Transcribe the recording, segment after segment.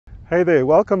Hey there,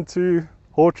 welcome to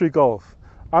Hawtrey Golf.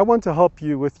 I want to help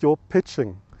you with your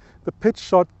pitching. The pitch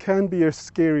shot can be a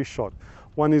scary shot.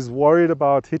 One is worried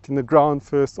about hitting the ground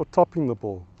first or topping the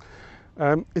ball.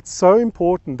 It's so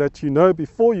important that you know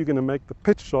before you're going to make the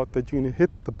pitch shot that you're going to hit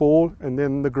the ball and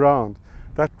then the ground.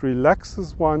 That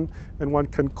relaxes one and one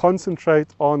can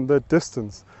concentrate on the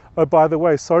distance. Oh, by the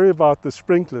way, sorry about the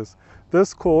sprinklers.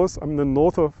 This course, I'm in the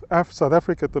north of South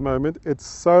Africa at the moment. It's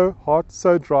so hot,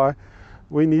 so dry.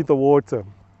 We need the water.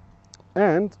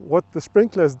 And what the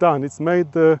sprinkler has done, it's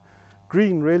made the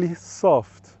green really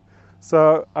soft.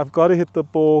 So I've got to hit the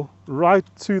ball right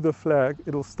to the flag.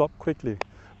 It'll stop quickly.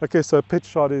 Okay, so pitch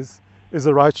shot is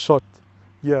the right shot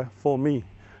here for me.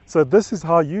 So this is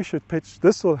how you should pitch.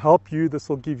 This will help you. This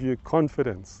will give you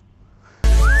confidence.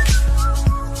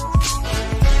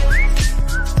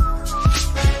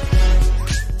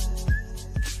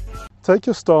 Take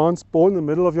your stance, ball in the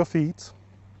middle of your feet,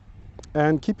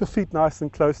 and keep your feet nice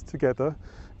and close together.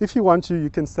 If you want to, you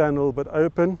can stand a little bit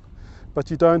open,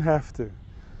 but you don't have to.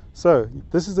 So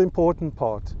this is the important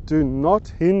part. Do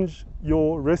not hinge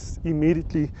your wrists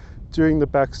immediately during the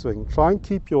backswing. Try and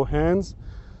keep your hands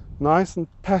nice and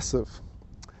passive.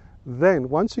 Then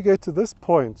once you get to this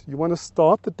point, you want to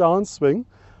start the downswing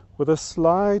with a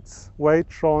slight weight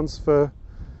transfer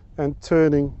and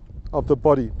turning of the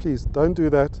body. Please don't do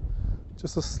that.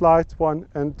 Just a slight one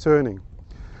and turning.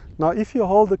 Now, if you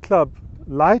hold the club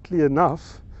lightly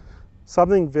enough,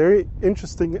 something very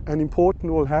interesting and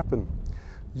important will happen.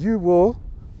 You will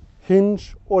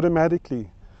hinge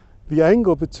automatically. The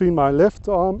angle between my left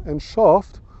arm and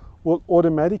shaft will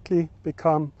automatically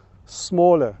become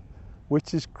smaller,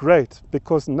 which is great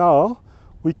because now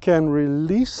we can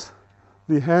release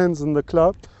the hands and the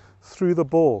club through the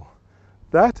ball.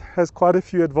 That has quite a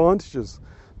few advantages.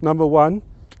 Number one,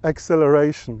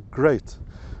 acceleration, great.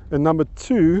 And number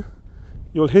two,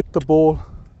 you'll hit the ball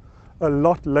a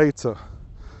lot later.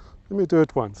 Let me do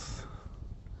it once.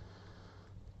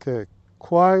 Okay,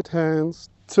 quiet hands,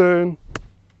 turn.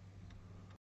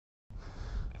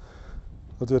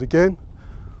 I'll do it again.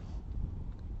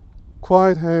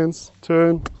 Quiet hands,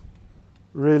 turn,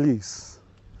 release.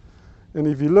 And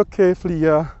if you look carefully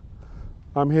here,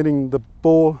 I'm hitting the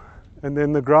ball and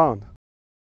then the ground.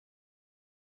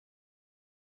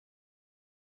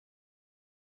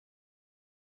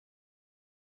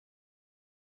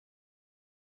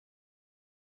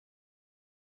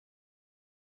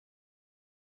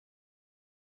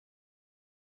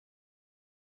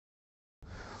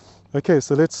 Okay,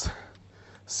 so let's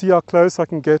see how close I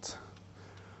can get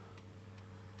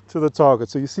to the target.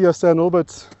 So you see I stand a little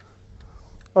bit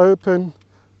open,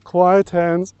 quiet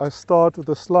hands. I start with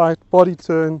a slight body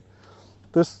turn.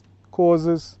 This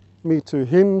causes me to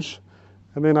hinge,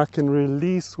 and then I can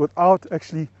release without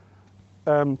actually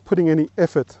putting any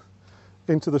effort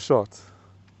into the shot.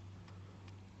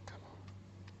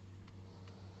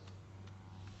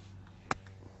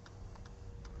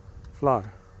 Fly.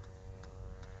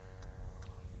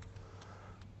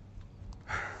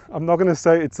 I'm not going to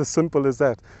say it's as simple as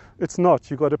that. It's not.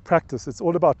 You've got to practice. It's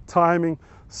all about timing,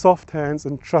 soft hands,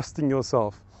 and trusting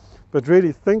yourself. But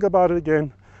really think about it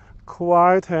again.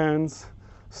 Quiet hands.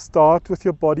 Start with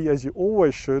your body as you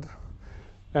always should.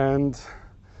 And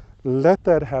let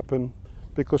that happen,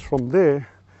 because from there,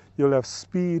 you'll have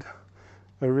speed,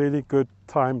 a really good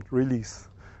timed release.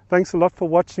 Thanks a lot for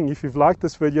watching. If you've liked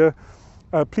this video,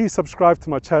 please subscribe to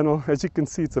my channel. As you can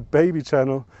see, it's a baby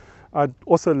channel. I'd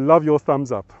also love your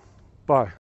thumbs up. Bye.